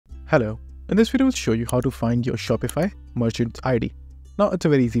Hello, in this video I will show you how to find your Shopify merchant's ID. Now it's a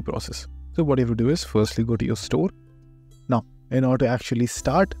very easy process. So what you have to do is firstly go to your store. Now in order to actually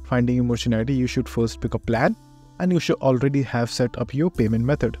start finding your merchant ID, you should first pick a plan and you should already have set up your payment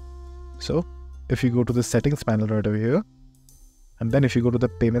method. So if you go to the settings panel right over here, and then if you go to the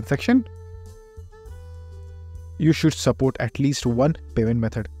payment section, you should support at least one payment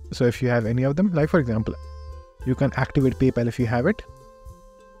method. So if you have any of them, like for example, you can activate PayPal if you have it.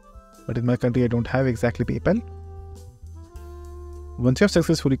 But in my country, I don't have exactly PayPal. Once you have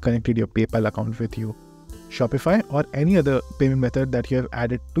successfully connected your PayPal account with your Shopify or any other payment method that you have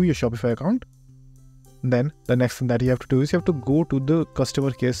added to your Shopify account, then the next thing that you have to do is you have to go to the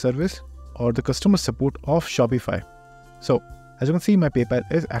customer care service or the customer support of Shopify. So as you can see, my PayPal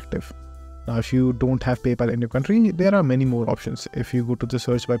is active. Now, if you don't have PayPal in your country, there are many more options. If you go to the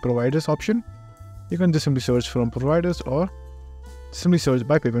search by providers option, you can just simply search from providers or simply search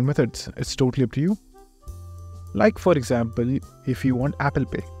by payment methods. It's totally up to you. Like for example, if you want Apple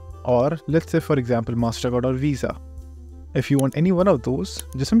Pay, or let's say for example MasterCard or Visa. If you want any one of those,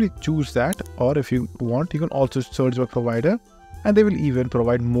 just simply choose that, or if you want, you can also search by provider and they will even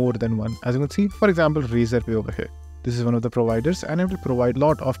provide more than one. As you can see, for example, Razorpay over here. This is one of the providers and it will provide a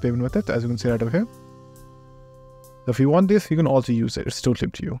lot of payment methods, as you can see right over here. So if you want this, you can also use it. It's totally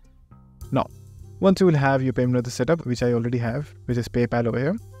up to you. Now, once you will have your payment method set up, which I already have, which is PayPal over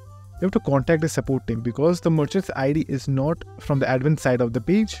here, you have to contact the support team because the merchant's ID is not from the admin side of the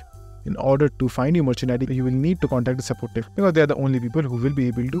page. In order to find your merchant ID, you will need to contact the support team because they are the only people who will be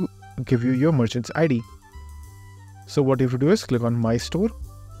able to give you your merchant's ID. So what you have to do is click on My Store,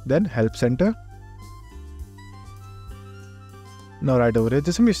 then Help Center. Now right over here,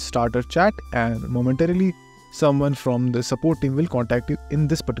 just simply start a chat and momentarily someone from the support team will contact you in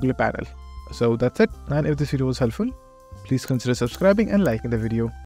this particular panel. So that's it. And if this video was helpful, please consider subscribing and liking the video.